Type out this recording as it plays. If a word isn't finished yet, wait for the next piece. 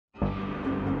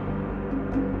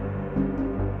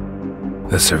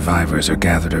The survivors are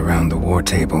gathered around the war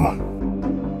table.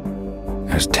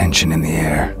 There's tension in the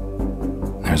air.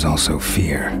 There's also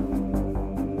fear.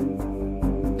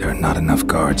 There are not enough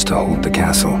guards to hold the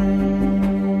castle.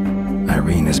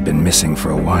 Irene has been missing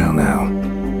for a while now,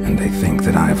 and they think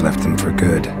that I've left them for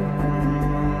good.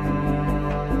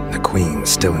 The Queen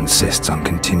still insists on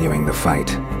continuing the fight.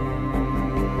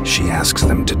 She asks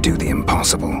them to do the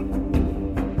impossible.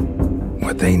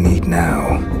 What they need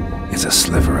now is a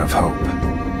sliver of hope.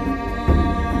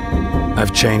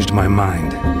 I've changed my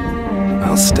mind.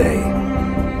 I'll stay.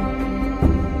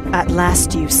 At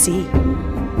last you see.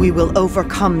 We will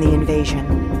overcome the invasion.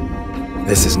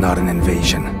 This is not an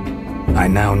invasion. I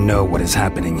now know what is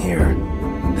happening here.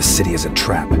 The city is a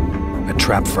trap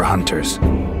for hunters.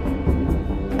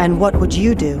 And what would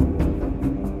you do?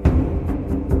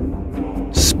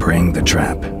 Spring the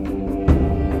trap.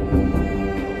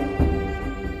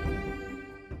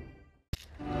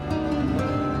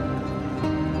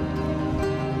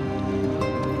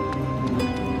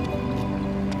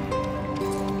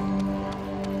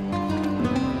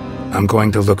 I'm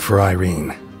going to look for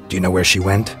Irene. Do you know where she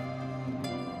went?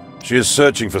 She is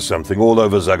searching for something all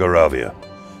over Zagoravia.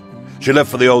 She left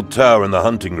for the old tower and the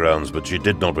hunting grounds, but she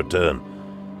did not return.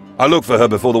 I looked for her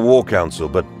before the War Council,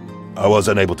 but I was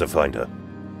unable to find her.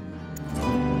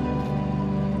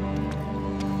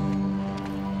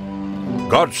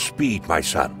 Godspeed, my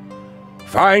son.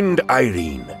 Find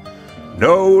Irene.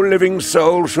 No living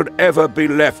soul should ever be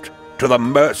left to the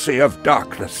mercy of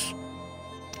darkness.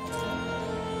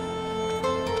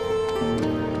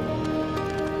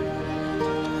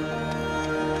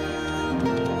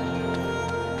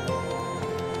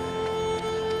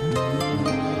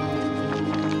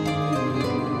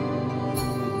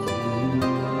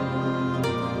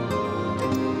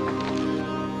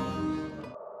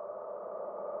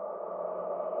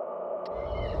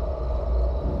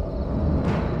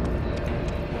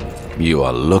 You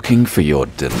are looking for your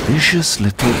delicious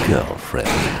little girlfriend.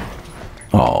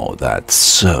 Oh, that's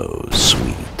so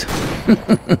sweet.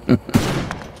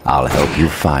 I'll help you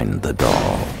find the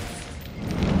doll.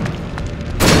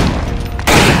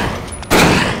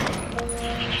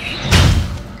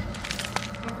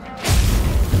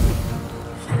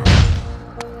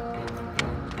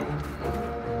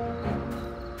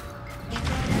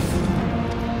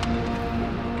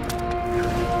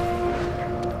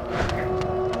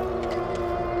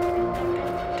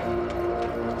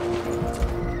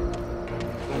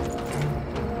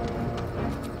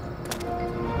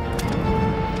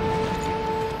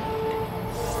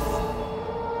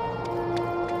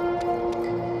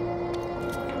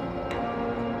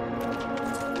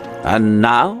 And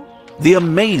now, the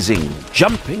amazing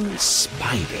jumping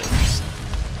spiders,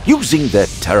 using their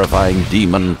terrifying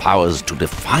demon powers to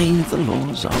defy the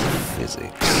laws of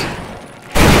physics.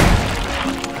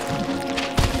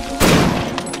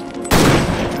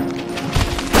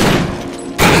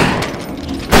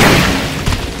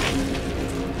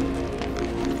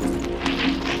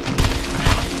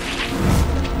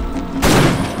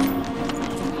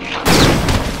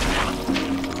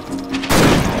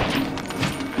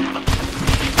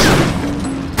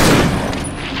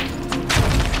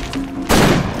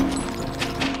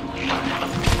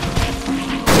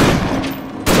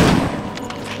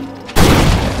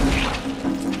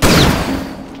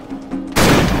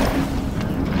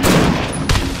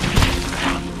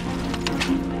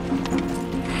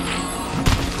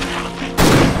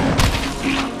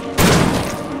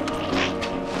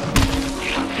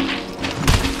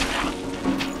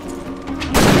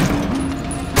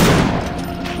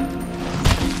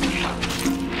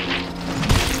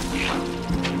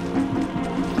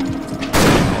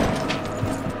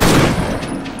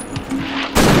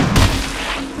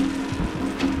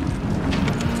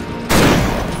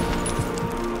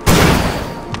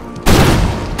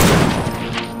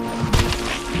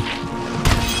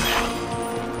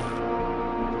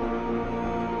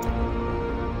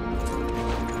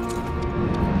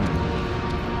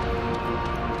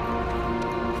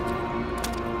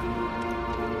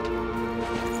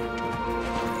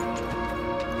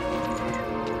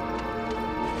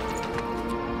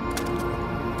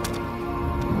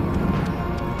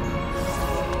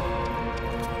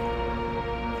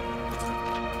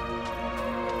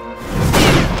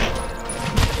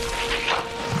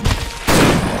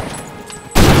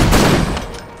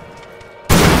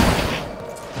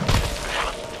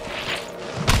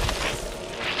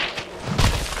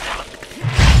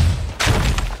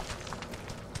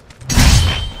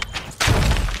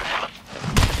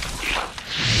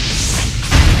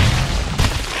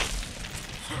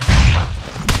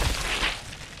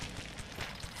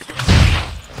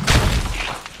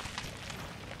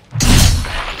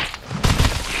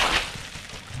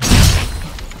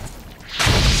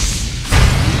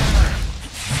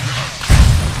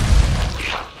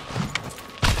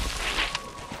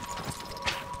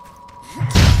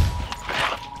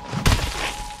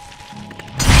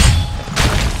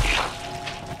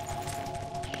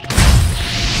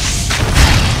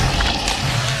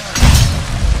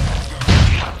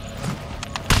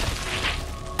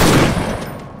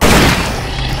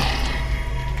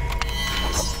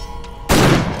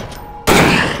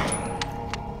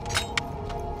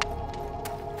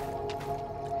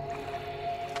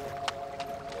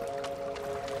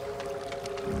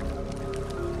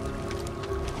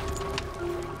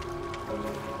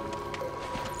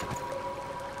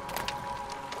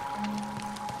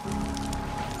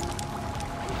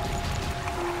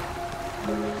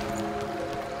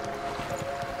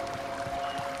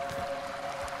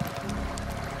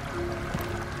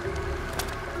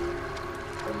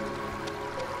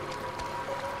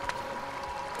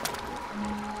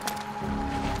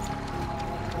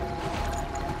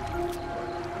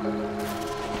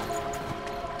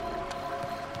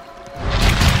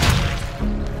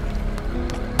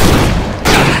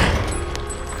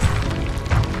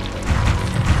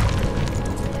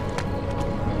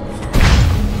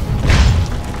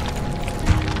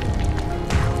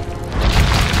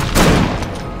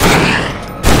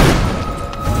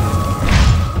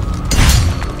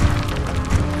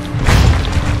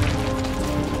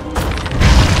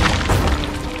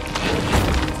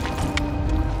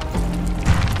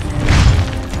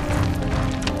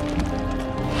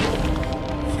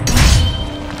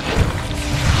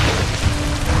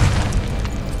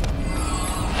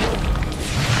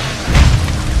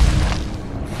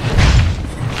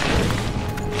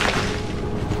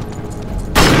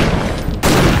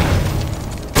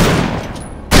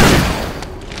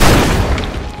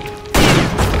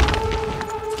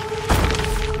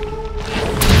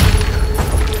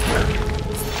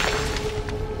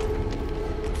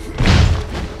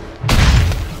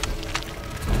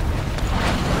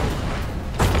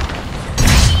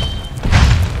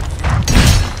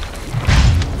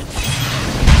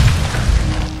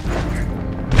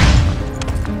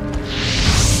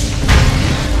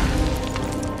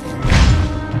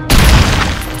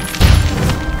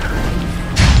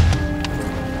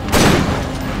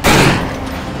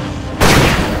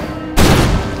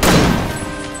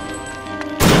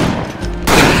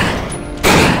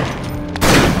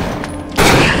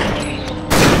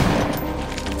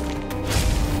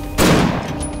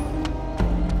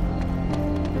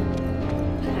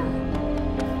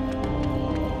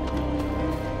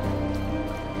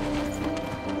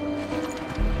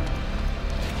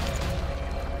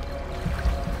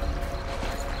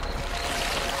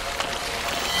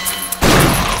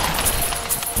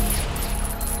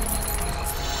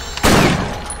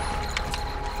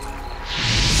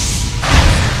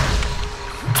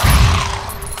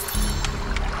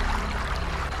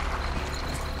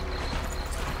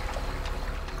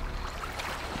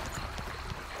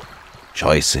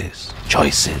 Choices,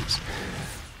 choices.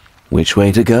 Which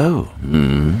way to go?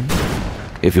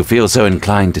 If you feel so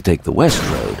inclined to take the west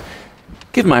road,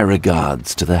 give my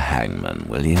regards to the hangman,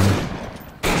 will you?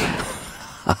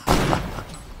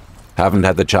 Haven't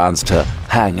had the chance to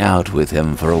hang out with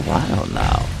him for a while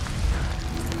now.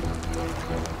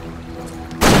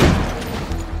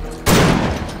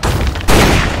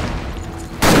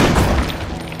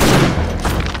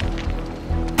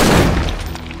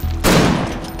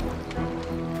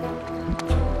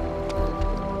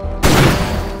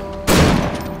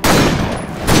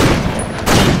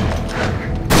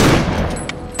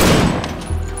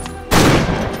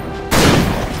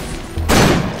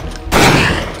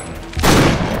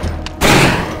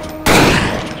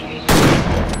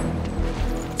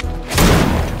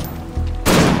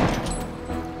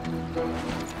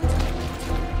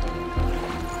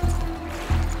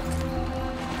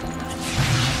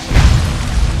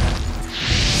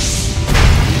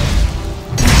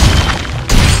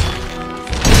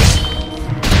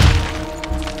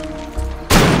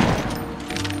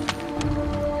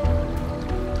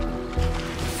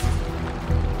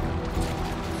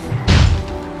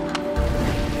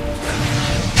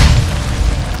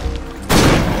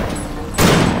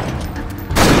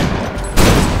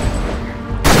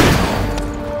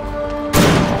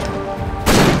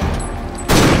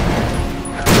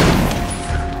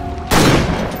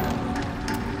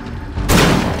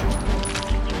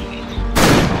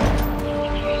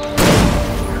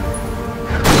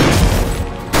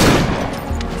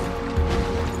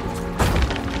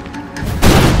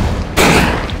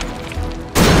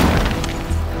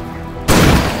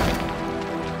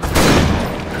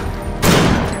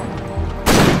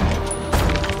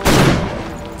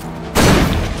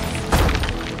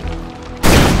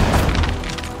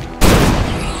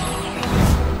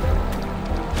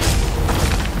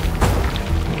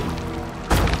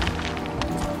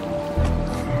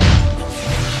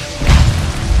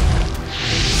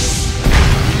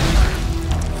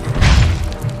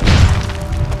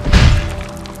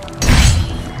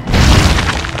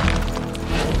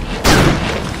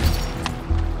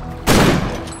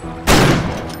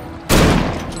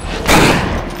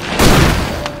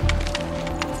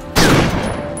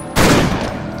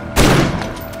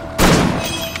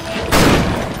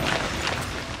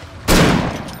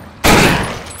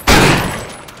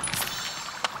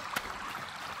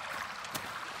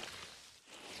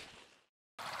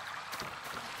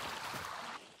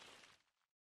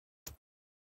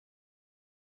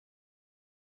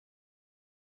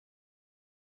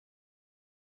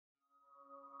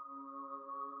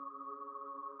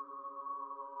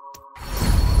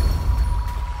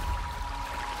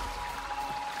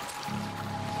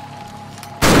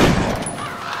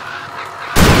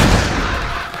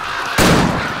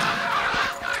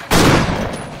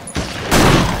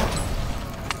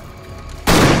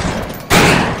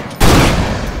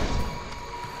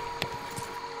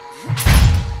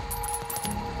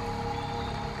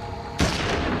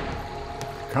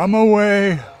 Come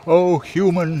away, O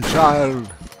human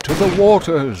child, to the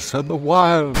waters and the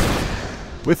wild,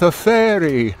 with a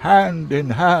fairy hand in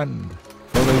hand,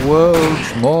 for the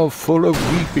world's more full of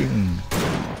weeping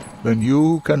than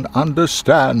you can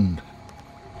understand.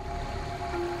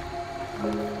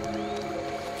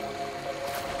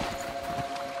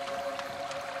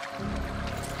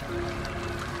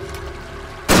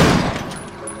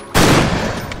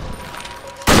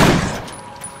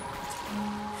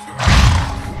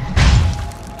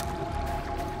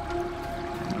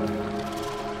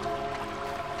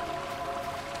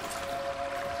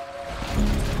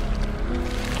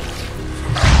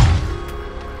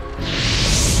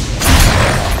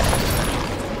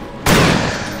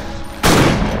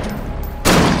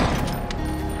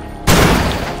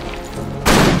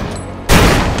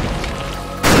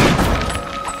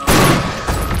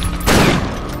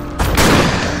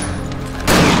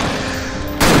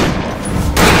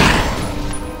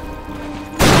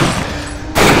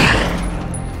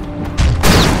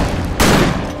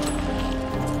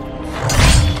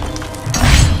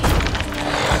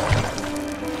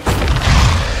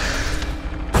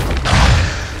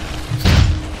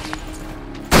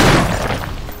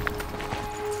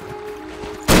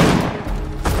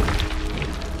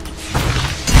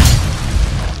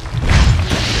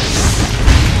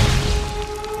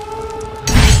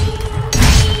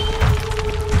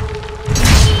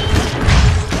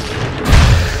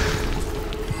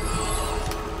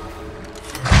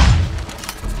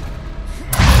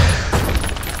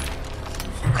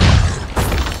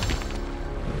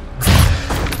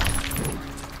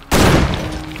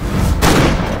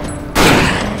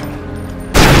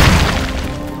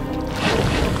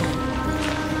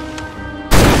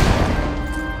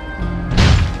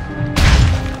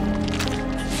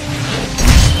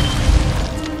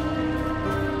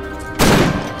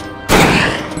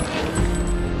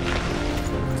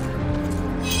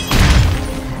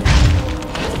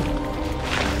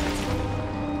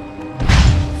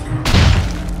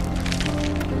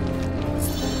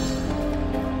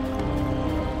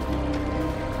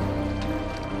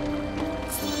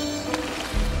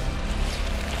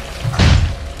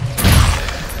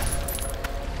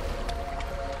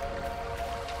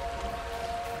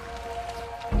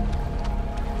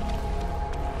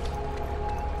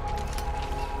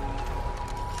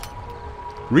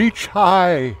 reach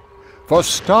high, for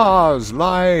stars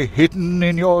lie hidden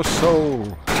in your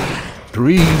soul.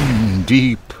 Dream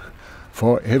deep,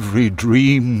 for every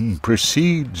dream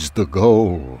precedes the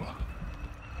goal.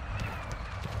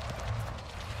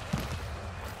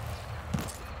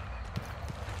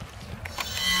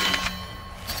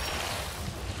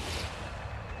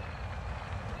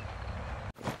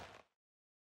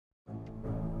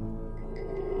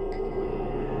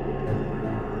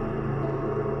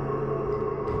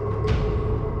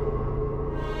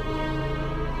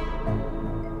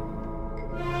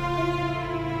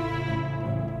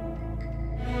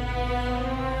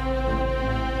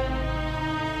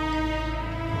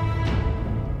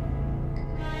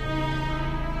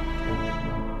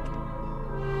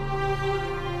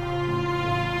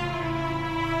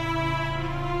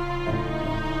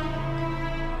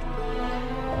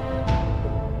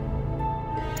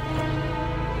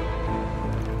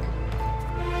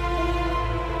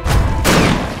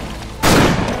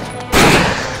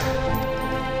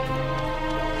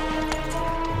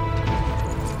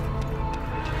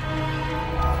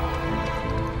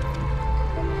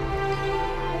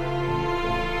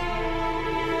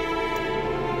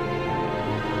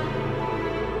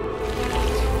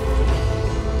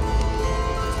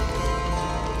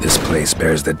 This place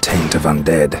bears the taint of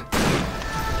undead.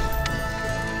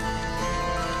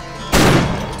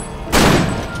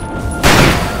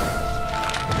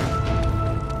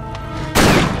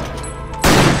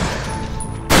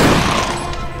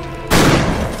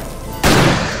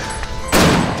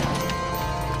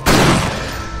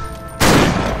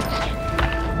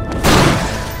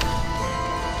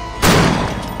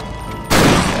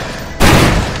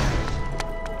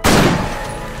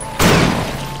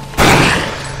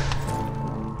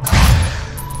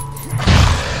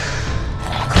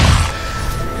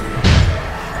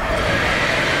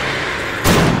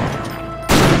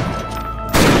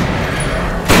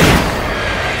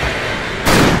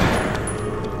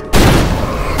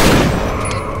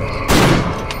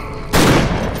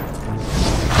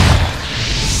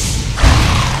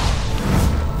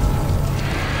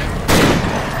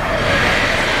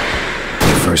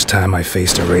 First time I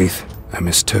faced a wraith, I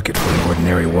mistook it for an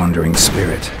ordinary wandering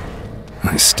spirit.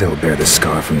 I still bear the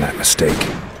scar from that mistake.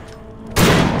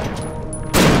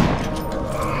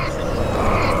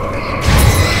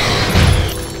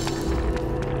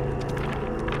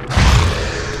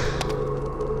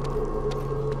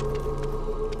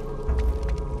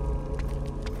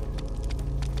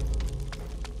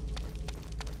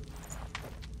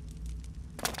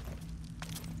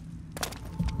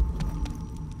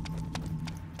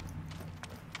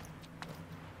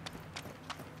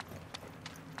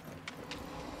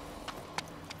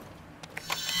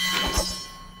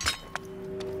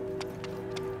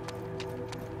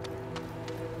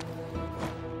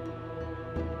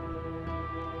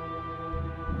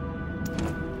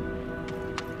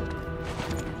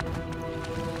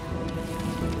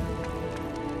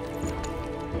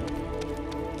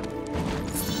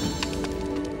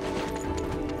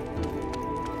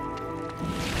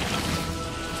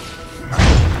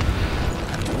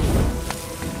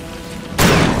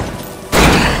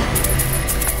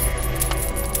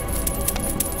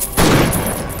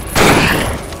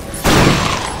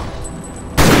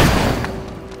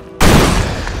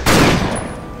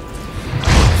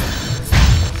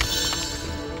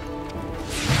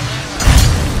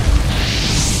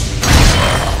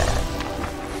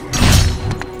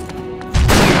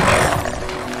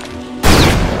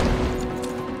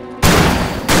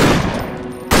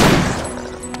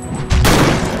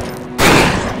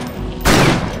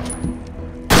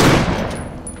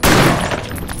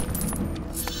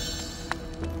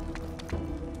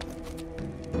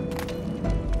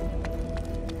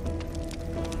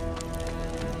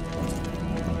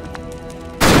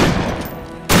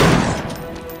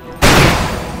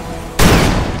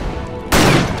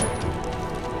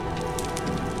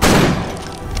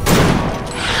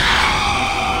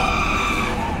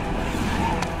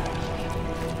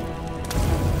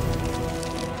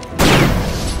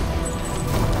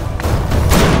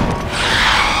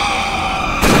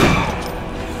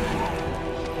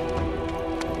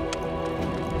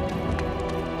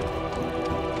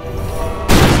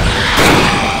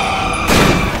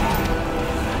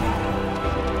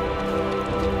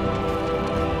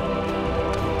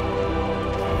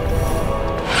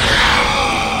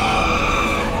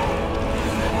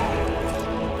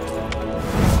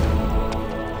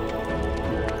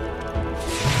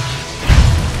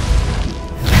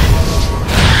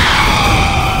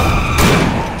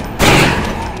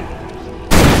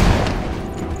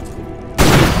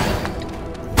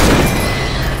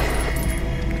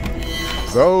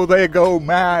 Though they go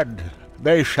mad,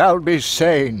 they shall be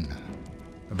sane.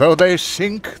 Though they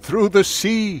sink through the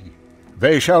sea,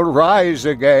 they shall rise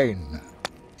again.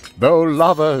 Though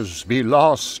lovers be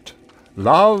lost,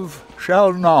 love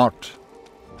shall not,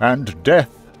 and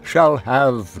death shall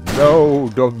have no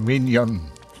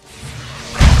dominion.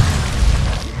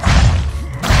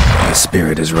 The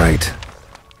spirit is right.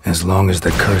 As long as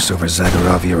the curse over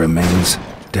Zagaravia remains,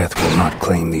 death will not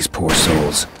claim these poor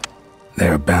souls. They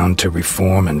are bound to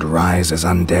reform and rise as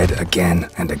undead again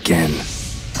and again.